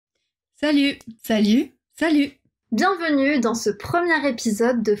Salut, salut, salut! Bienvenue dans ce premier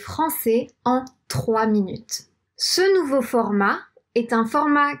épisode de Français en 3 minutes. Ce nouveau format est un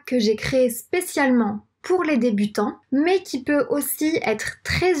format que j'ai créé spécialement pour les débutants, mais qui peut aussi être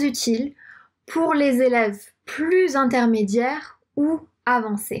très utile pour les élèves plus intermédiaires ou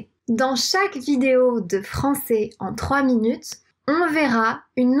avancés. Dans chaque vidéo de Français en 3 minutes, on verra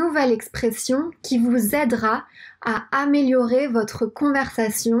une nouvelle expression qui vous aidera à améliorer votre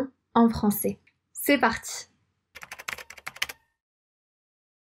conversation en français. C'est parti!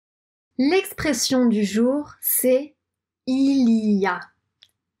 L'expression du jour, c'est « il y a ».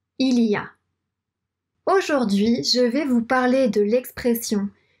 Il y a. Aujourd'hui, je vais vous parler de l'expression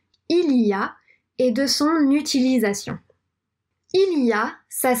 « il y a » et de son utilisation. « Il y a »,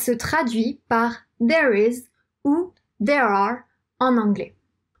 ça se traduit par « there is » ou « there are » en anglais.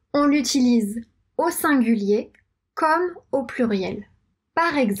 On l'utilise au singulier comme au pluriel.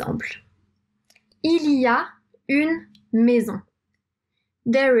 Par exemple, il y a une maison.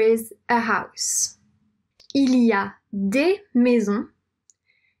 There is a house. Il y a des maisons.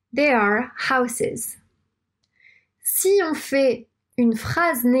 There are houses. Si on fait une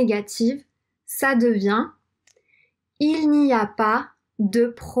phrase négative, ça devient il n'y a pas de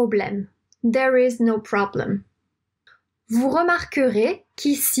problème. There is no problem. Vous remarquerez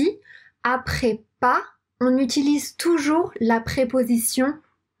qu'ici, après pas, on utilise toujours la préposition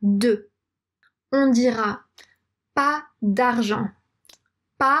de. On dira pas d'argent,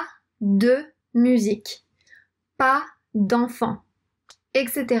 pas de musique, pas d'enfant,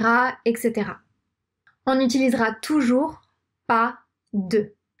 etc., etc. On utilisera toujours pas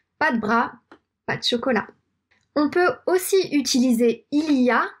de. Pas de bras, pas de chocolat. On peut aussi utiliser il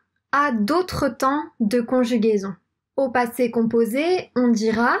y a à d'autres temps de conjugaison. Au passé composé, on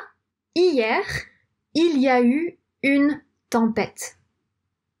dira hier, il y a eu une tempête.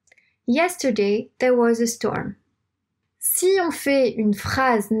 Yesterday, there was a storm. Si on fait une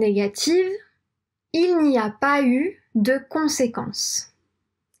phrase négative, il n'y a pas eu de conséquences.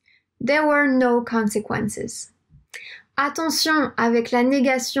 There were no consequences. Attention avec la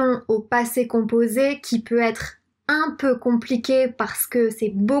négation au passé composé qui peut être un peu compliqué parce que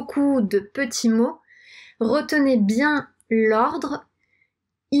c'est beaucoup de petits mots. Retenez bien l'ordre.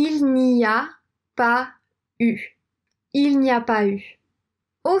 Il n'y a pas eu. Il n'y a pas eu.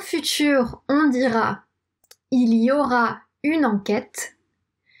 Au futur, on dira il y aura une enquête.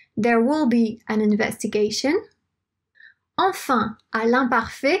 There will be an investigation. Enfin, à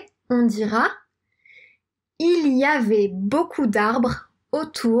l'imparfait, on dira il y avait beaucoup d'arbres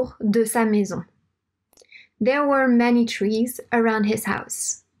autour de sa maison. There were many trees around his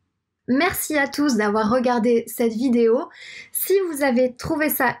house. Merci à tous d'avoir regardé cette vidéo. Si vous avez trouvé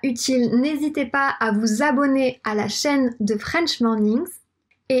ça utile, n'hésitez pas à vous abonner à la chaîne de French Mornings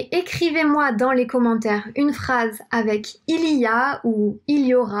et écrivez-moi dans les commentaires une phrase avec il y a ou il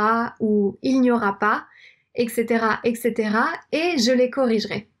y aura ou il n'y aura pas, etc., etc. et je les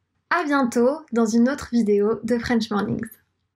corrigerai. À bientôt dans une autre vidéo de French Mornings.